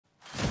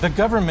The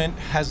government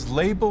has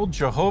labeled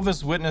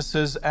Jehovah's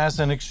Witnesses as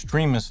an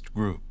extremist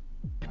group.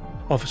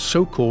 Of a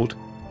so-called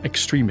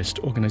extremist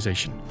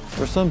organization.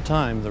 For some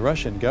time, the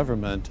Russian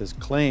government has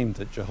claimed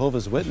that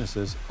Jehovah's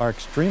Witnesses are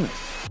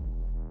extremists.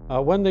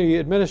 When the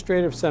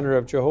administrative center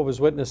of Jehovah's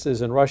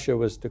Witnesses in Russia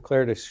was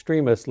declared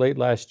extremist late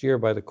last year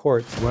by the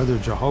courts. Whether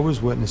Jehovah's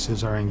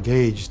Witnesses are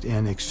engaged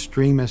in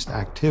extremist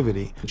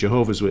activity.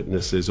 Jehovah's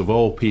Witnesses, of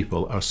all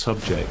people, are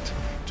subject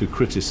to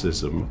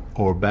criticism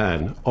or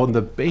ban on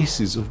the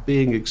basis of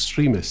being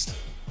extremist.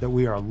 That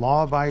we are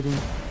law-abiding,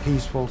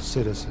 peaceful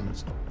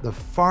citizens, the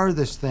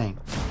farthest thing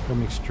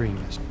from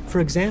extremist. For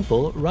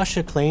example,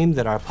 Russia claimed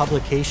that our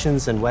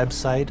publications and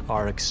website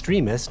are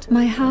extremist.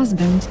 My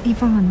husband,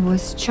 Ivan,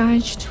 was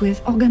charged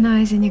with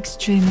organizing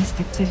extremist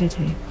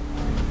activity.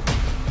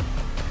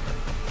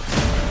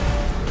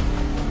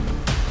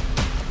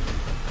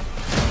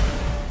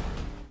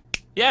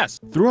 Yes.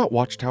 Throughout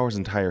Watchtower's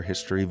entire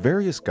history,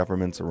 various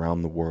governments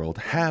around the world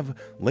have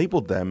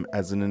labeled them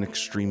as an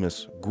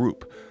extremist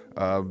group.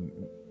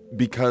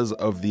 Because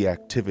of the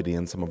activity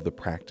and some of the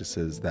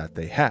practices that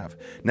they have.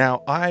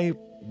 Now, I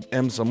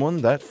am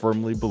someone that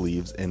firmly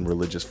believes in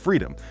religious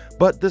freedom,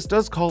 but this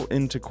does call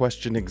into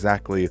question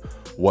exactly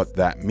what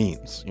that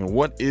means. You know,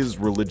 what is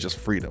religious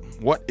freedom?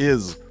 What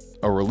is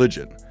a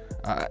religion?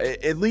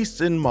 At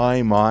least in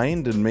my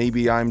mind, and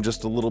maybe I'm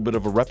just a little bit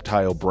of a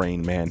reptile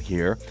brain man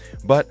here,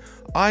 but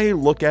I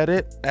look at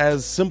it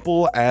as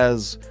simple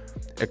as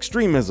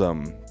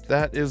extremism.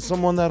 That is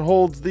someone that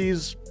holds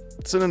these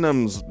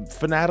synonyms,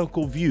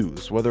 fanatical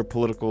views, whether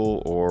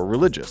political or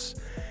religious.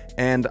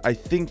 And I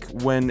think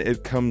when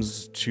it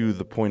comes to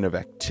the point of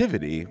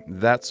activity,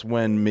 that's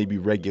when maybe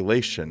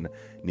regulation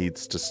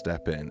needs to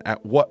step in.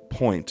 At what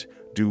point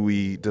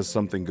does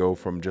something go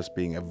from just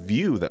being a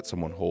view that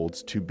someone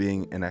holds to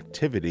being an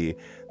activity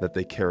that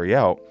they carry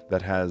out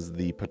that has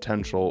the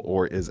potential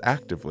or is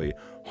actively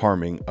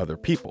harming other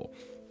people?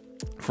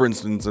 For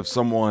instance, if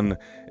someone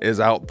is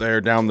out there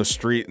down the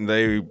street and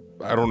they,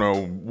 I don't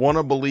know, want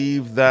to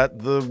believe that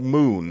the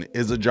moon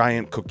is a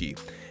giant cookie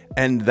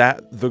and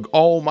that the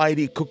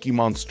almighty cookie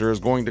monster is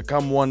going to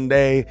come one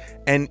day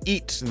and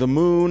eat the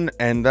moon,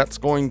 and that's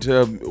going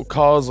to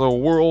cause a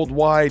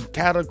worldwide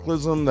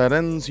cataclysm that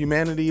ends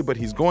humanity, but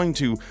he's going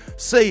to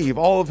save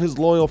all of his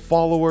loyal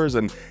followers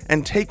and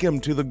take him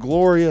to the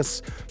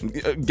glorious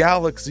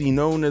galaxy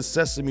known as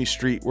Sesame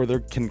Street, where they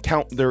can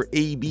count their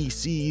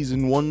ABCs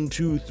and 1,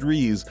 2,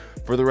 3s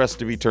for the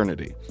rest of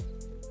eternity.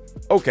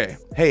 Okay,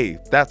 hey,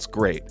 that's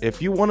great.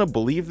 If you want to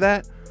believe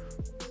that,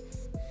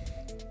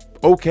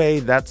 okay,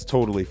 that's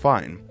totally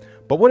fine.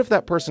 But what if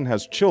that person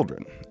has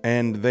children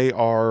and they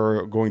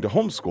are going to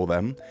homeschool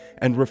them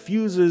and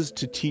refuses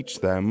to teach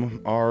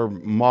them our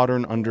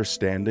modern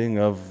understanding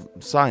of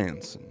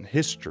science and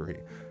history,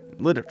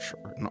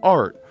 literature and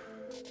art,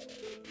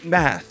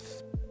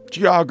 math,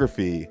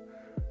 geography?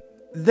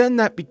 Then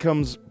that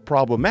becomes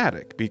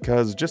problematic,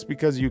 because just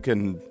because you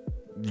can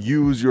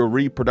use your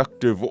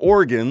reproductive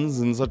organs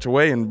in such a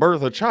way and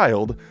birth a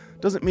child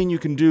doesn't mean you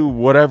can do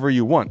whatever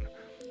you want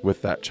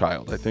with that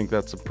child. I think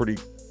that's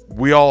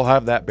we all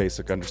have that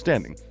basic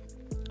understanding.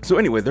 So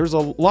anyway, there's a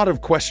lot of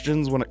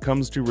questions when it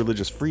comes to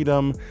religious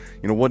freedom,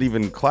 you know, what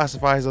even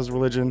classifies as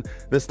religion,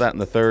 this, that,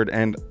 and the third,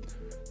 and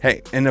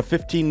hey, in a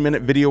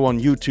 15-minute video on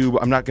YouTube,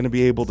 I'm not going to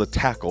be able to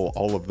tackle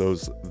all of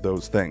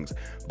those things.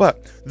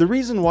 But the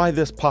reason why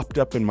this popped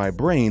up in my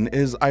brain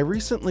is I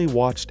recently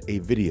watched a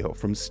video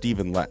from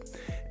Lett,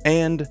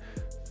 and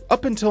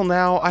up until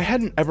now, I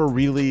hadn't ever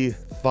really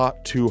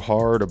thought too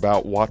hard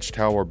about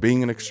Watchtower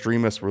being an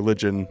extremist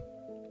religion,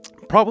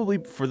 probably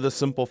for the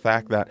simple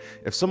fact that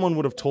if someone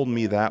would have told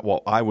me that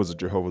while I was a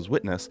Jehovah's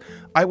Witness,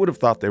 I would have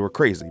thought they were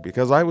crazy,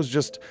 because I was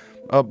just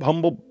a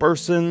humble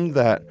person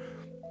that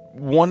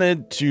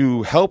wanted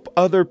to help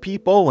other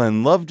people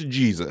and loved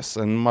Jesus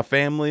and my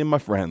family and my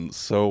friends.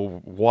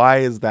 So why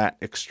is that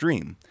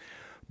extreme?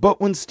 But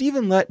when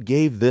Lett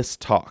gave this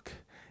talk,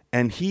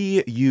 and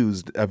he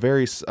used a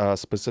very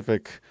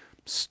specific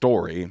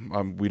story,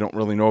 we don't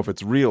really know if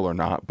it's real or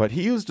not, but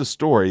he used a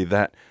story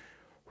that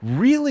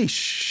really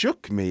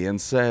shook me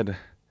and said,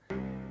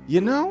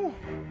 you know,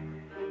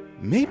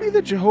 maybe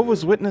the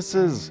Jehovah's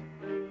Witnesses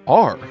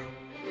are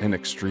an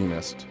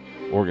extremist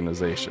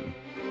organization.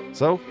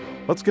 So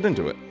let's get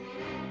into it.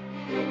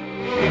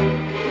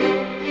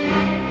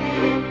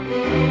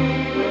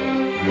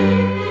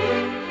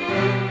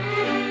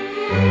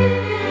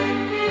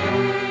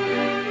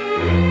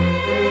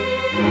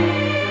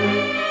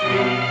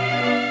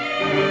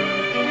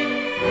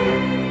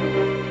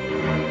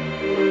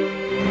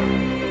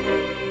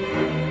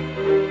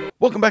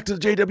 Welcome back to the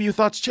JW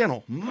Thoughts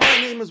channel. My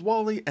name is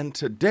Wally, and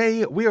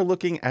today we are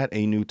looking at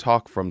a new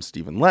talk from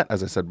Lett,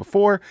 as I said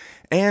before,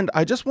 and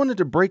I just wanted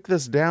to break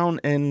this down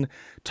and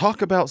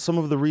talk about some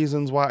of the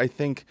reasons why I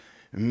think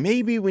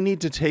maybe we need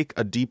to take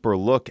a deeper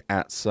look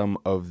at some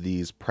of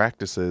these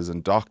practices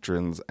and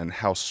doctrines and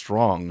how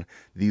strong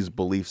these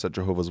beliefs that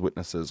Jehovah's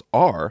Witnesses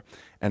are,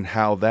 and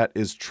how that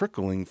is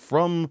trickling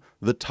from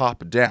the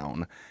top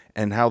down,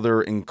 and how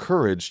they're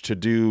encouraged to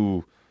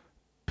do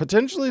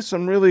potentially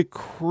some really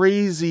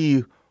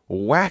crazy,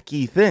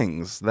 wacky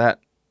things that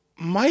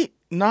might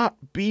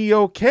not be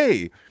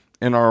okay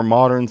in our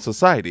modern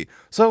society.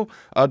 So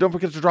don't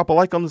forget to drop a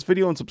like on this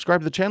video and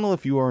subscribe to the channel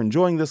if you are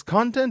enjoying this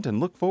content, and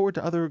look forward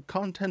to other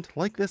content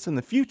like this in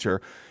the future.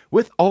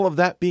 With all of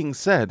that being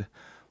said,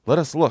 let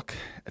us look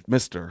at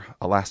Mr.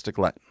 Elastic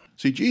Lett.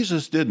 See,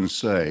 Jesus didn't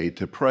say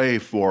to pray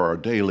for our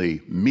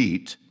daily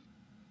meat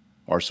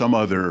or some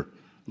other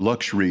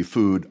luxury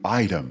food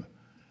item.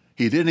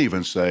 He didn't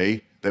even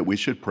say that we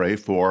should pray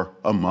for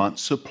a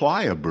month's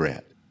supply of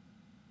bread.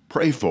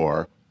 Pray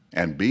for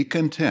and be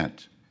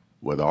content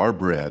with our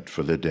bread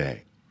for the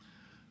day.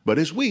 But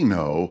as we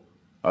know,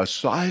 a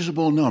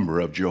sizable number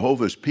of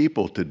Jehovah's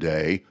people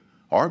today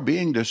are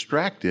being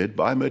distracted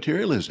by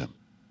materialism.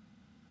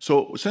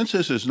 So since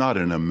this is not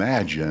an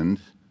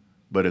imagined,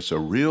 but it's a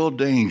real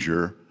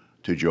danger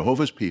to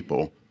Jehovah's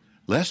people,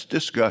 let's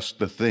discuss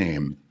the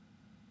theme,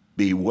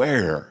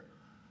 beware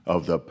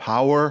of the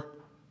power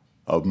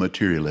of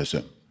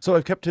materialism. So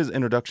I've kept his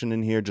introduction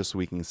in here just so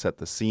we can set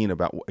the scene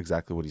about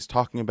exactly what he's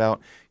talking about.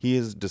 He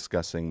is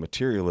discussing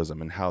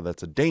materialism and how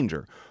that's a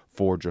danger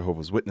for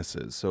Jehovah's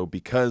Witnesses. So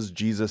because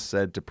Jesus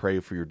said to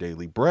pray for your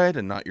daily bread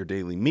and not your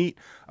daily meat,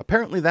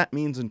 apparently that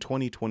means in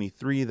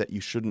 2023 that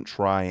you shouldn't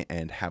try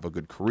and have a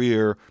good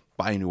career,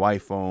 buy a new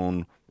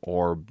iPhone,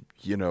 or,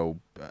 you know,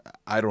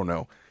 I don't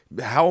know.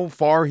 How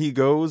far he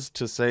goes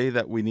to say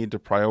that we need to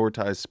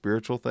prioritize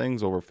spiritual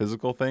things over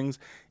physical things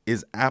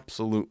is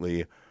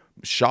absolutely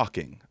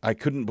shocking. I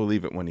couldn't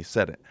believe it when he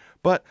said it.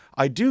 But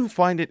I do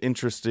find it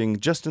interesting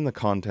just in the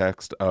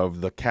context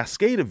of the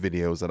cascade of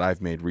videos that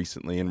I've made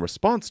recently in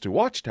response to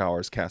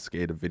Watchtower's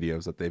cascade of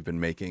videos that they've been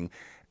making,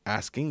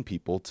 asking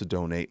people to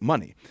donate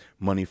money.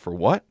 Money for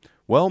what?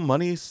 Well,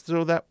 money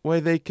so that way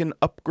they can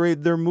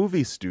upgrade their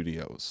movie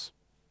studios.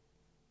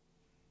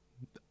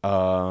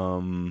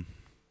 That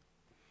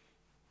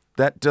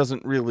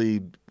doesn't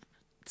really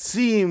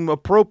seem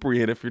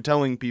appropriate if you're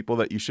telling people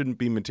that you shouldn't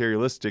be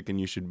materialistic and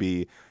you should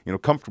be, you know,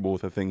 comfortable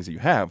with the things you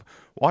have.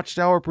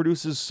 Watchtower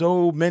produces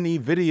so many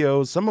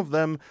videos, some of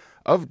them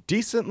of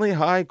decently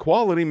high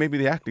quality. Maybe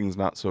the acting's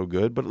not so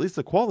good, but at least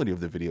the quality of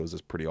the videos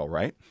is pretty all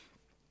right.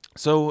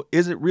 So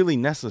is it really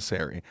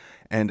necessary?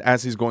 And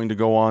as he's going to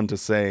go on to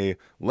say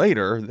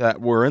later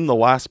that we're in the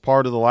last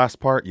part of the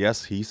last part,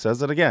 yes, he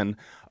says it again,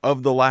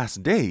 of the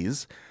last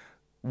days,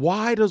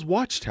 why does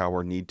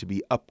Watchtower need to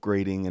be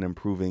upgrading and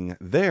improving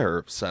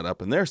their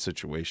setup and their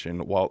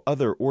situation while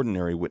other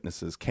ordinary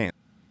witnesses can't?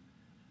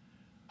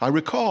 I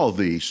recall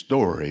the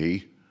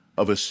story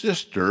of a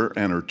sister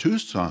and her two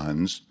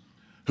sons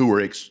who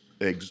were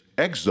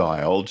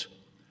exiled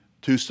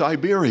to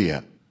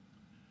Siberia.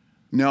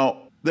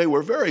 Now, they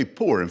were very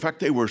poor. In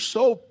fact, they were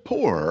so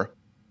poor,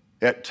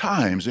 at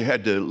times they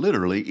had to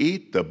literally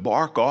eat the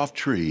bark off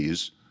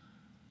trees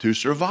to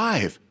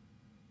survive.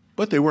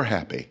 But they were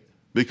happy,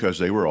 because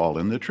they were all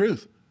in the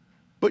truth.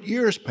 But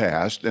years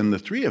passed, and the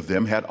three of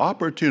them had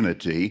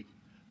opportunity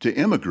to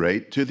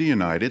immigrate to the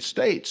United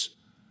States.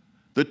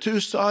 The two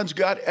sons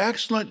got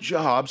excellent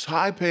jobs,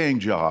 high-paying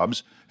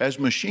jobs as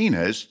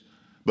machinists,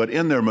 but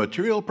in their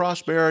material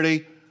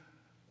prosperity,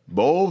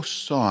 both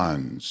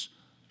sons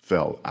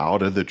fell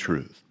out of the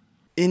truth.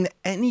 In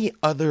any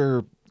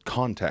other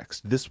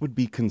context, this would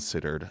be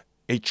considered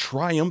a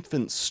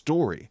triumphant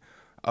story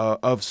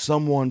of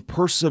someone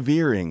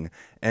persevering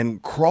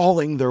and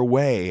crawling their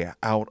way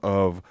out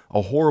of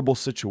a horrible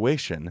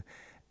situation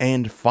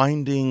and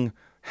finding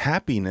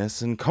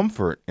happiness and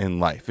comfort in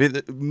life.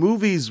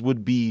 Movies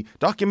would be,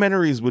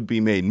 documentaries would be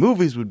made,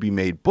 movies would be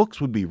made,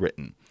 books would be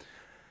written.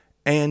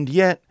 And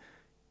yet,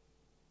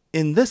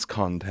 in this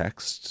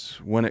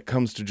context, when it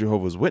comes to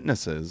Jehovah's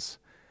Witnesses,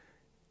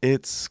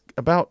 it's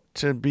about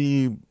to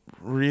be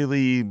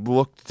really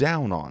looked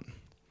down on.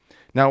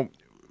 Now,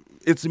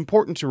 it's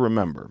important to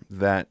remember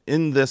that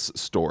in this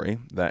story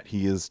that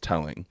he is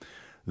telling,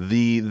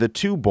 the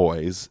two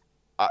boys,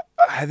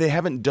 they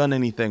haven't done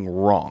anything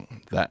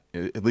wrong, that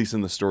at least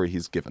in the story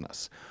he's given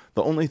us.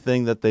 The only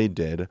thing that they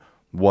did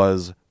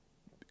was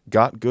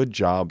got good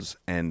jobs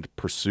and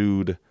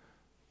pursued,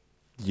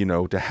 you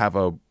know, to have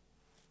a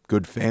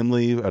good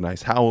family, a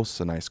nice house,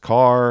 a nice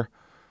car,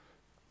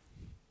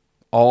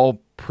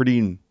 all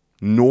pretty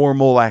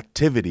normal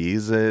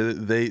activities.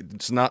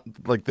 It's not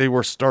like they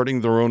were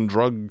starting their own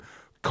drug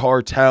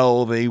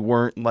cartel. They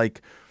weren't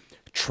like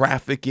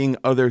trafficking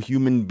other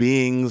human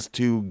beings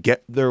to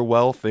get their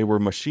wealth. They were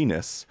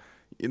machinists.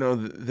 You know,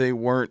 they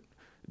weren't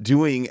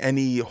doing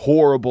any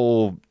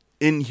horrible,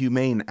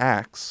 inhumane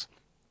acts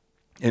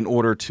in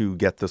order to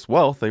get this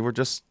wealth. They were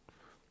just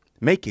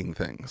making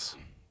things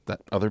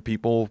that other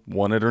people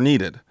wanted or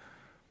needed,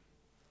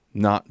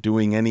 not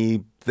doing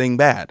anything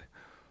bad.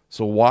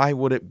 So why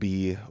would it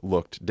be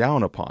looked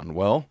down upon?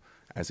 Well,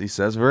 as he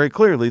says very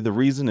clearly, the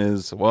reason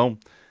is, well,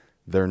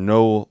 they're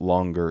no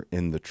longer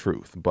in the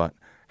truth. But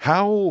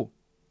how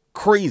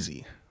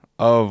crazy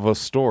of a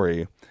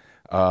story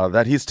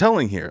that he's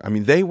telling here. I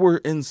mean, they were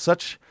in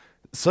such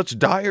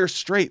dire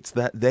straits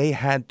that they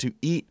had to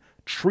eat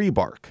tree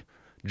bark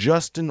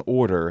just in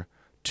order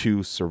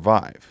to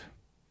survive.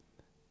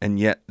 And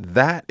yet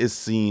that is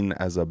seen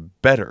as a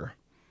better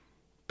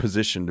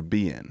position to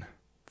be in.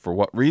 For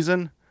what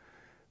reason?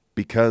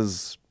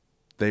 Because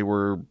they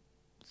were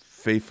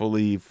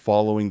faithfully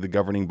following the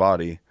governing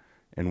body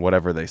in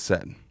whatever they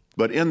said.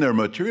 But in their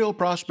material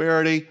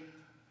prosperity,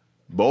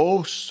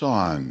 both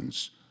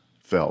sons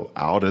fell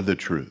out of the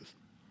truth.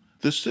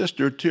 The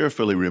sister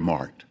tearfully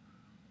remarked,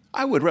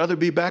 "I would rather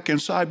be back in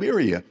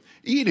Siberia,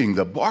 eating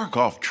the bark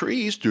off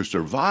trees to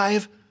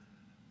survive,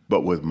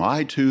 but with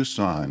my two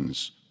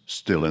sons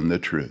still in the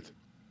truth."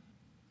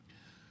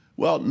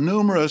 Well,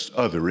 numerous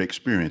other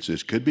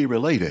experiences could be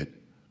related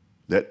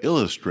that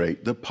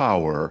illustrate the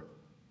power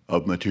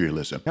of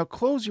materialism. Now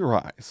close your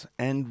eyes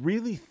and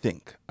really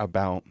think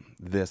about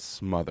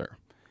this mother.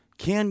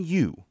 Can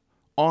you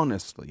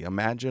honestly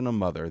imagine a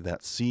mother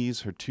that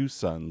sees her two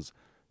sons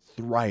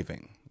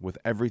thriving with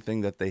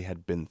everything that they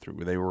had been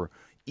through? They were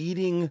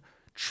eating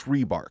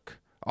tree bark.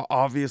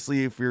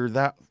 Obviously, if you're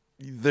that,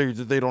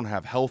 they don't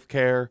have health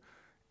care,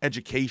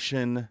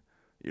 education,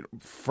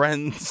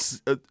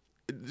 friends,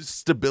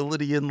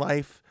 stability in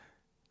life,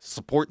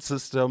 support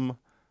system.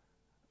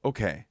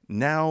 Okay,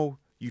 now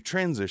you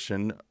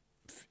transition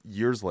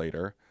years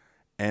later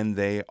and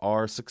they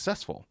are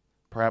successful.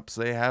 Perhaps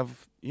they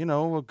have,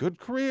 a good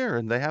career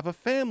and they have a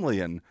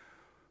family and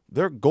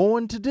they're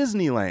going to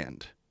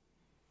Disneyland.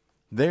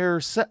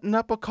 They're setting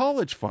up a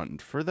college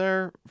fund for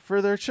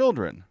their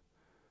children.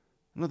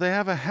 They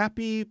have a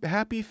happy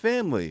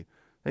family.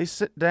 They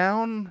sit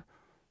down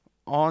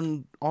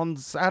on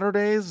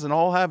Saturdays and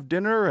all have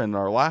dinner and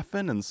are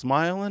laughing and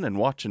smiling and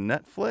watching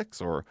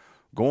Netflix or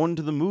going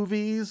to the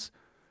movies,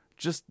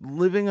 just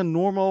living a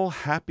normal,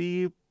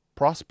 happy,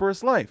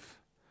 prosperous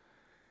life.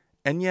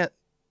 And yet,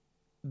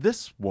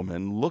 this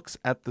woman looks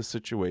at the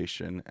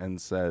situation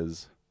and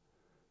says,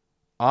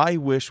 "I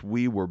wish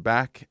we were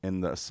back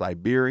in the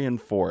Siberian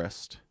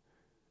forest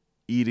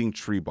eating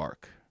tree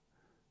bark,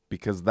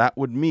 because that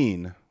would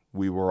mean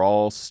we were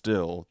all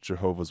still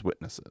Jehovah's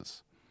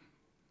Witnesses."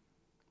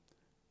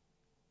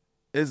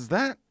 Is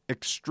that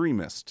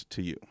extremist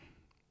to you?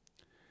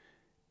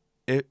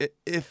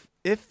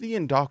 If the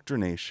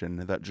indoctrination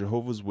that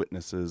Jehovah's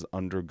Witnesses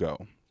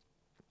undergo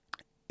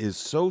is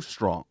so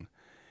strong,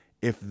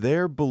 if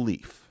their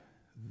belief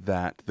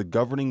that the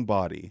governing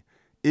body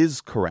is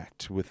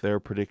correct with their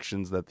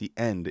predictions that the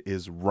end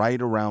is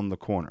right around the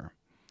corner,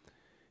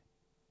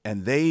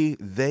 and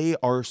they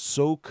are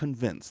so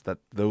convinced that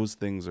those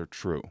things are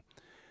true,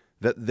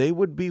 that they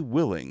would be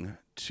willing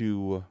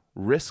to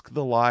risk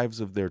the lives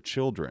of their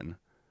children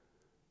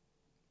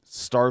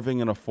starving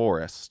in a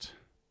forest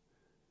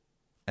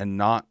and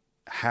not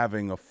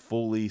having a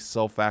fully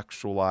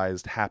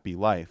self-actualized happy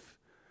life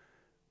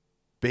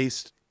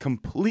based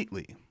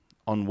completely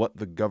on what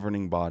the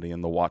governing body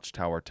and the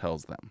Watchtower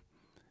tells them.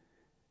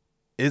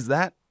 Is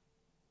that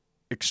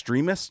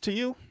extremist to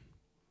you?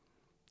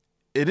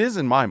 It is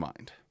in my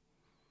mind.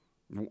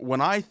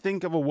 When I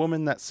think of a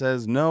woman that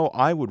says, "No,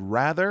 I would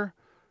rather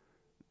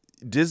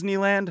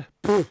Disneyland,"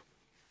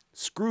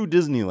 screw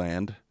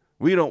Disneyland.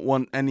 We don't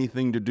want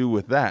anything to do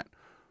with that.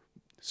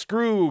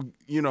 Screw,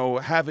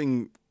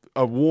 having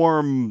a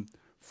warm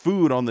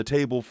food on the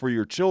table for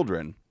your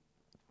children.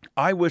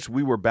 I wish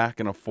we were back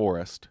in a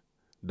forest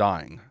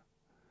dying,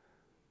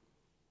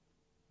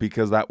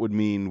 because that would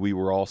mean we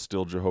were all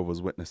still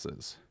Jehovah's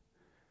Witnesses.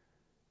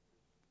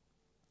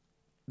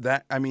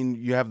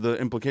 You have the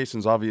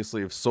implications,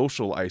 obviously, of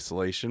social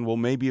isolation. Well,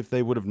 maybe if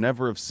they would have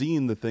never have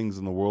seen the things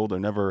in the world or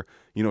never,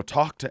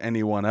 talked to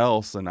anyone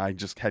else, and I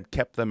just had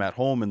kept them at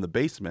home in the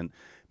basement,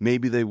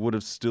 maybe they would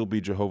have still be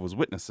Jehovah's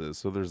Witnesses.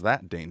 So there's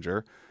that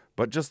danger,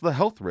 but just the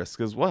health risk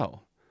as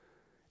well.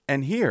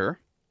 And here,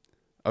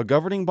 a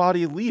governing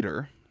body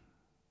leader,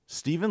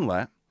 Stephen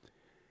Lett,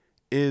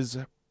 is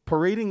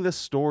parading this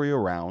story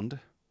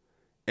around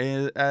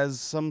as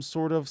some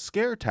sort of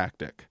scare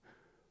tactic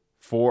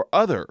for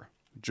other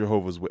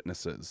Jehovah's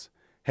Witnesses.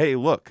 Hey,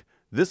 look,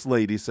 this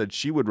lady said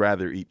she would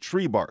rather eat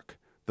tree bark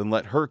than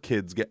let her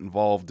kids get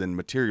involved in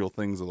material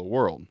things of the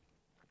world.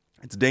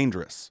 It's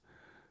dangerous.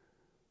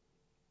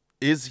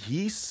 Is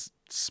he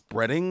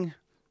spreading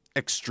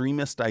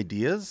extremist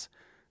ideas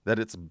that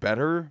it's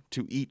better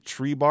to eat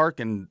tree bark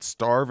and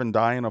starve and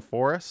die in a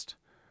forest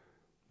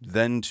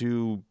than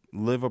to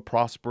live a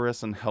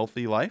prosperous and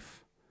healthy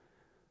life?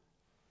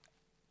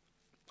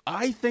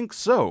 I think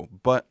so,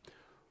 but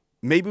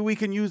maybe we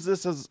can use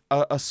this as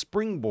a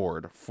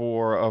springboard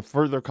for a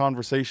further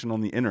conversation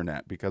on the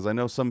internet, because I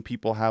know some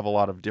people have a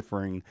lot of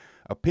differing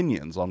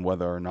opinions on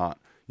whether or not,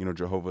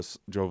 Jehovah's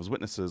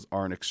Witnesses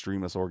are an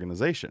extremist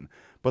organization.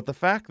 But the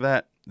fact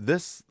that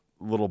this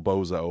little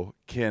bozo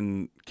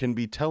can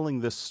be telling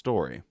this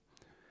story,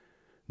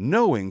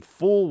 knowing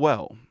full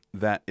well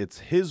that it's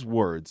his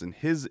words and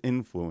his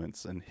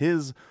influence and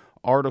his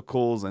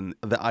articles and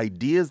the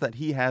ideas that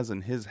he has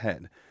in his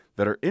head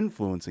that are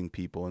influencing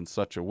people in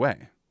such a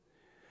way,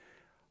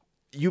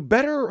 you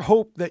better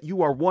hope that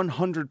you are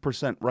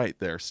 100% right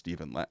there,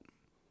 Stephen Lett.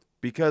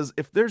 Because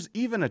if there's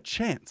even a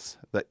chance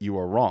that you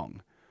are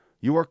wrong,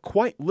 you are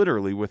quite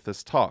literally, with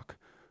this talk,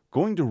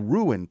 going to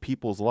ruin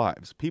people's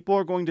lives. People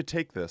are going to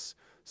take this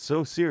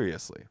so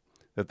seriously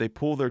that they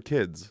pull their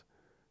kids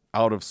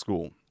out of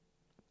school.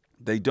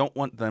 They don't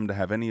want them to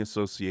have any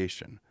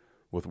association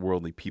with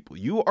worldly people.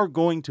 You are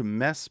going to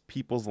mess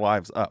people's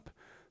lives up.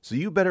 So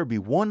you better be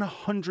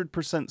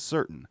 100%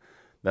 certain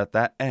that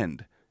that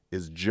end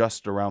is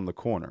just around the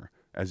corner,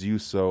 as you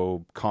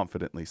so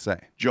confidently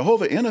say.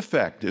 Jehovah, in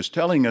effect, is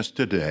telling us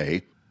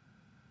today,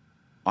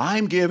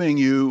 I'm giving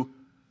you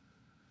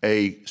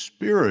a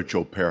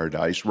spiritual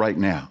paradise right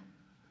now.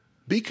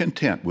 Be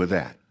content with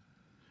that.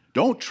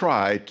 Don't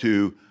try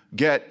to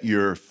get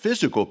your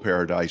physical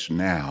paradise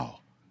now.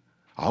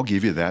 I'll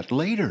give you that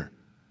later.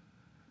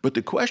 But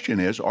the question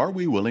is, are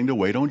we willing to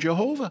wait on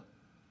Jehovah?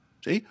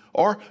 See?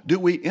 Or do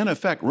we, in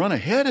effect, run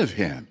ahead of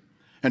him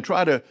and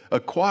try to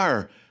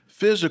acquire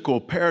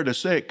physical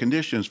paradisic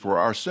conditions for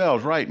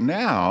ourselves right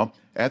now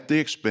at the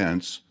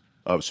expense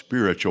of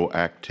spiritual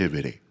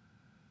activity?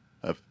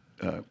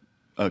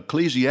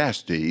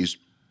 Ecclesiastes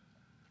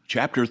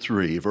chapter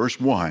 3, verse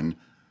 1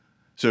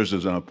 says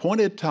there's an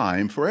appointed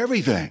time for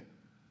everything.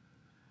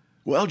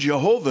 Well,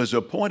 Jehovah's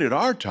appointed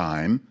our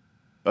time,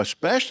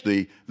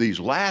 especially these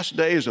last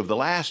days of the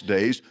last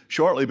days,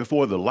 shortly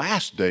before the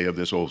last day of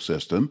this old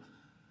system,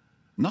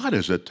 not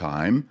as a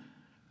time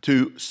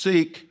to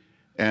seek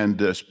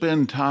and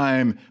spend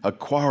time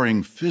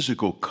acquiring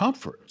physical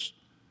comforts.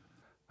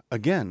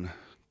 Again,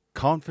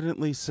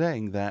 confidently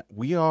saying that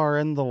we are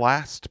in the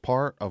last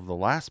part of the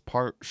last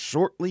part,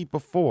 shortly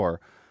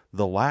before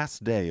the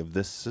last day of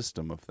this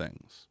system of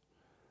things.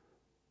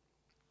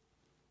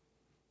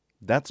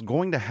 That's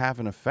going to have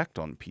an effect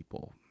on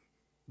people.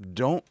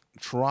 Don't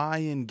try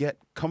and get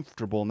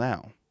comfortable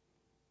now.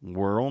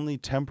 We're only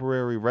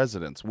temporary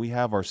residents. We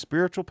have our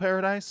spiritual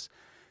paradise,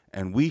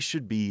 and we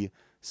should be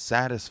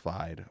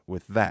satisfied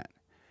with that.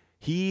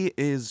 He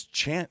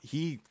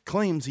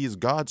claims he is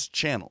God's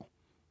channel.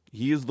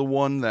 He is the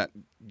one that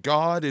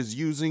God is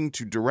using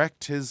to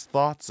direct his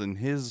thoughts and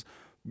his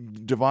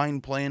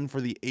divine plan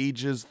for the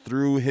ages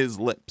through his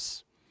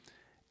lips.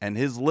 And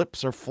his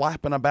lips are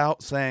flapping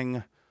about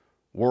saying,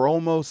 we're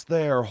almost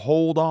there,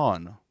 hold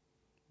on,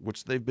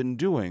 which they've been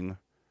doing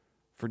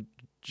for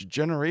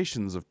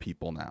generations of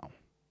people now.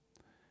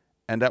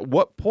 And at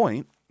what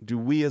point do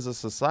we as a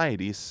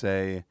society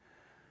say,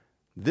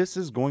 this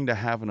is going to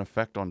have an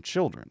effect on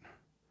children?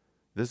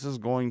 This is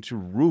going to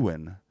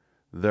ruin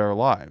their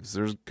lives.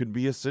 There could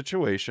be a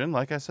situation,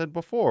 like I said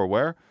before,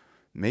 where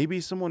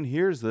maybe someone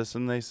hears this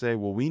and they say,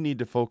 well, we need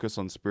to focus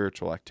on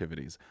spiritual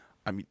activities.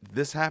 I mean,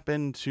 this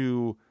happened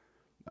to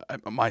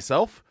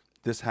myself.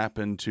 This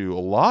happened to a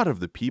lot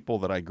of the people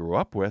that I grew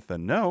up with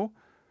and know,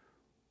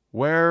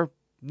 where,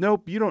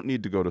 nope, you don't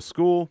need to go to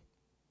school.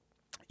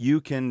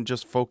 You can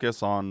just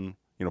focus on,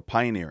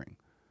 pioneering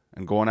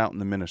and going out in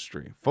the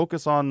ministry.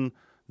 Focus on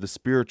the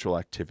spiritual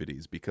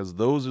activities, because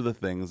those are the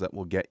things that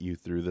will get you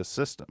through this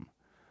system.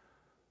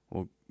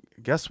 Well,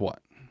 guess what?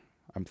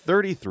 I'm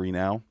 33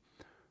 now.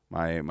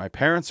 My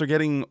parents are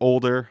getting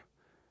older.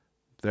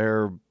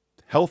 Their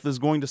health is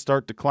going to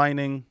start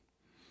declining.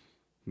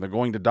 They're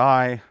going to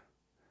die.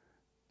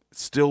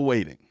 Still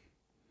waiting.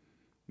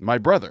 My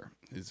brother,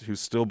 who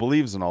still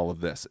believes in all of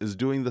this, is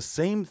doing the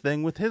same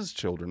thing with his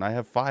children. I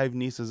have 5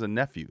 nieces and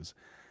nephews,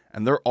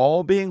 and they're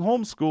all being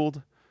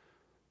homeschooled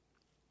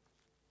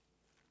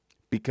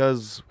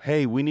because,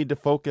 hey, we need to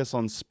focus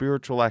on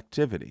spiritual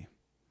activity.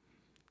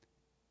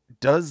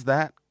 Does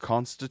that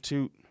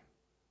constitute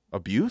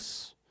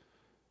abuse?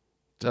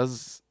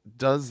 Does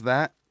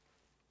that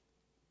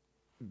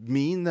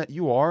mean that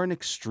you are an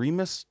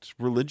extremist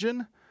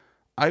religion?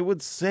 I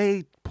would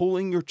say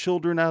pulling your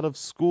children out of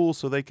school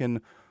so they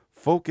can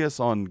focus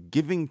on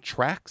giving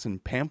tracts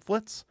and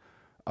pamphlets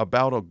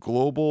about a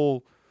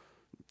global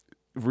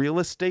real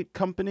estate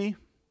company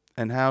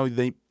and how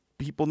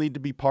people need to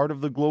be part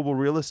of the global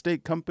real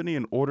estate company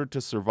in order to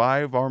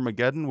survive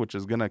Armageddon, which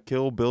is going to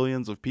kill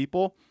billions of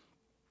people.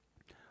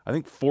 I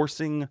think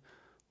forcing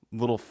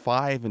little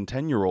 5 and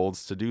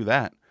 10-year-olds to do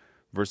that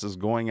versus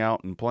going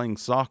out and playing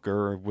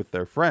soccer with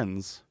their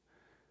friends,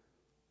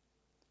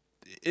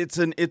 it's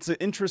an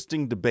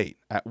interesting debate.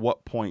 At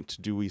what point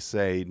do we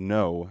say,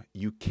 no,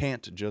 you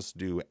can't just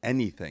do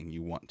anything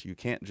you want. You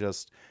can't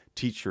just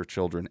teach your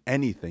children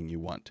anything you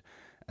want.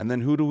 And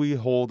then who do we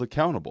hold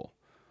accountable?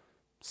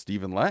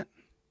 Stephen Lett?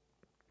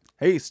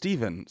 Hey,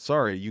 Stephen,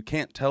 sorry, you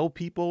can't tell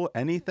people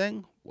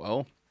anything?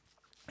 Well,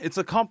 it's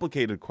a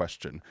complicated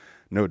question,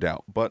 no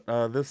doubt. But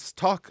this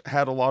talk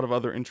had a lot of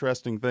other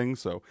interesting things,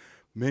 so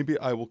maybe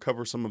I will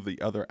cover some of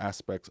the other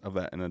aspects of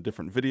that in a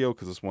different video,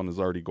 because this one is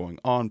already going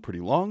on pretty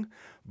long.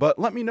 But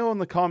let me know in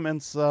the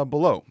comments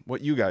below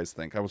what you guys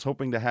think. I was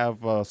hoping to have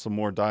some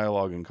more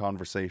dialogue and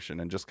conversation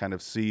and just kind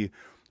of see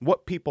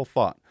what people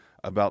thought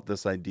about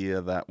this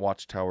idea that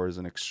Watchtower is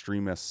an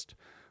extremist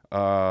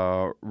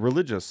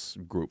religious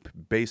group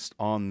based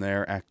on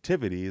their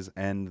activities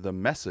and the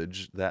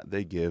message that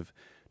they give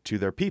to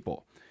their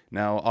people.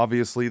 Now,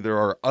 obviously, there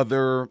are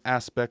other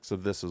aspects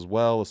of this as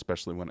well,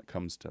 especially when it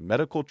comes to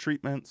medical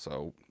treatment.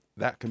 So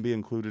that can be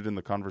included in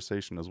the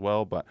conversation as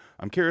well. But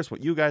I'm curious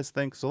what you guys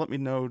think, so let me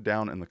know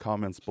down in the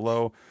comments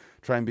below.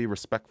 Try and be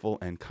respectful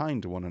and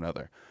kind to one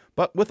another.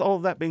 But with all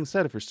of that being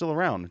said, if you're still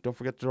around, don't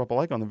forget to drop a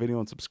like on the video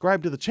and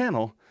subscribe to the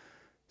channel.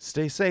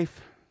 Stay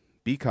safe,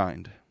 be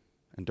kind,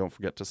 and don't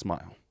forget to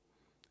smile.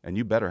 And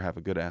you better have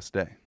a good-ass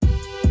day.